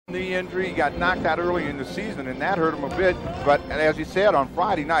Knee injury, he got knocked out early in the season, and that hurt him a bit. But as he said, on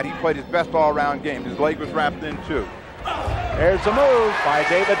Friday night, he played his best all-around game. His leg was wrapped in, too. There's a move by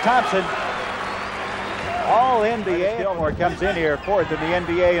David Thompson. All NBA. Gilmore comes in here fourth in the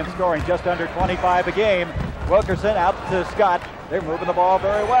NBA in scoring, just under 25 a game. Wilkerson out to Scott. They're moving the ball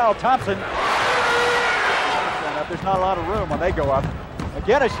very well. Thompson. There's not a lot of room when they go up.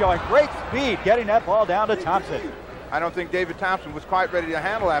 Again, is showing great speed, getting that ball down to Thompson. I don't think David Thompson was quite ready to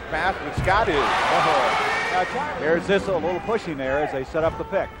handle that pass, but Scott is. There's this a little pushing there as they set up the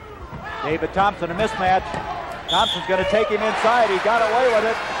pick. David Thompson, a mismatch. Thompson's going to take him inside. He got away with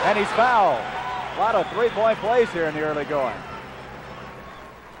it, and he's fouled. A lot of three-point plays here in the early going.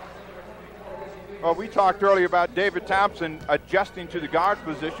 Well, we talked earlier about David Thompson adjusting to the guard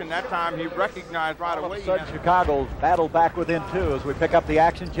position. That time he recognized right away. All of a sudden, Chicago battled back within two as we pick up the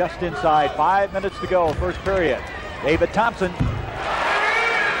action just inside. 5 minutes to go, first period. David Thompson.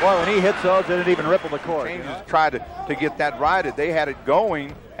 Well, when he hits those, it didn't even ripple the court. Changes tried to get that righted. They had it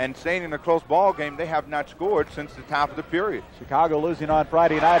going and staying in a close ball game. They have not scored since the top of the period. Chicago losing on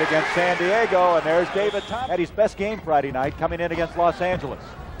Friday night against San Diego, and there's David Thompson. Had his best game Friday night coming in against Los Angeles.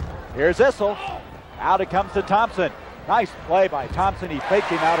 Here's Issel. Out it comes to Thompson. Nice play by Thompson. He faked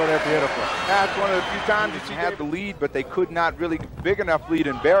him out of there beautifully. That's one of the few times he had the lead, but they could not really big enough lead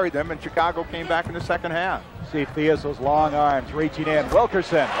and bury them, and Chicago came back in the second half. See Theus's long arms reaching in.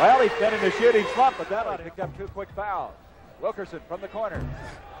 Wilkerson. Well, he's been in the shooting slump, but that picked up two quick fouls. Wilkerson from the corner.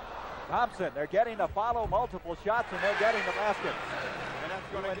 Thompson, they're getting to follow multiple shots, and they're getting the basket. And that's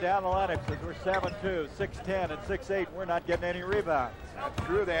going down the lineup since we're 7-2, 6-10, and 6-8. We're not getting any rebounds. That's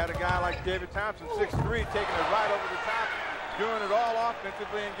true. They had a guy like David Thompson, 6'3", taking it right over the top, doing it all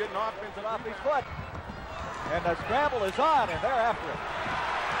offensively and getting offensive off his foot. And the scramble is on, and they're after it.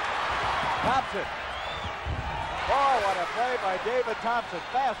 Thompson. Oh, what a play by David Thompson.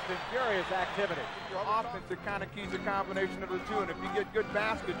 Fast and furious activity. Your offense, it kind of keeps a combination of the two, and if you get good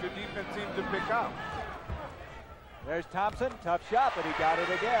baskets, your defense seems to pick up. There's Thompson, tough shot, but he got it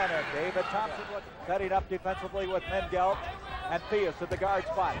again. And David Thompson was setting up defensively with Mengelt and Theus at the guard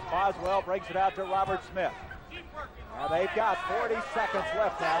spot. Boswell brings it out to Robert Smith. Now they've got 40 seconds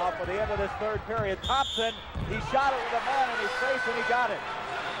left now for the end of this third period. Thompson, he shot it with a man in his face, and he got it.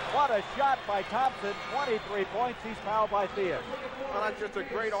 What a shot by Thompson, 23 points. He's fouled by Theus. Well, that's just a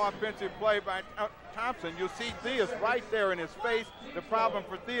great offensive play by Thompson. You'll see Theus right there in his face. The problem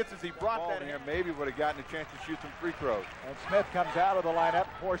for Theus is he brought that here. Maybe would have gotten a chance to shoot some free throws. And Smith comes out of the lineup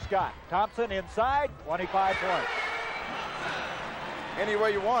for Scott. Thompson inside, 25 points. Any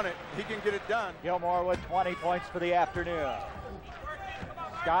way you want it, he can get it done. Gilmore with 20 points for the afternoon.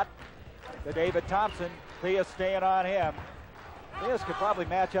 Scott to David Thompson. Theus staying on him. Theus could probably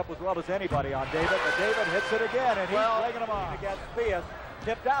match up as well as anybody on David, but David hits it again, and he's bringing him on against Theus.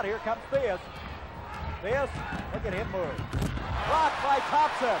 Tipped out, here comes Theus. Theus, look at him move. Blocked by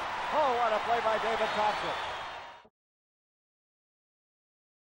Thompson. Oh, what a play by David Thompson.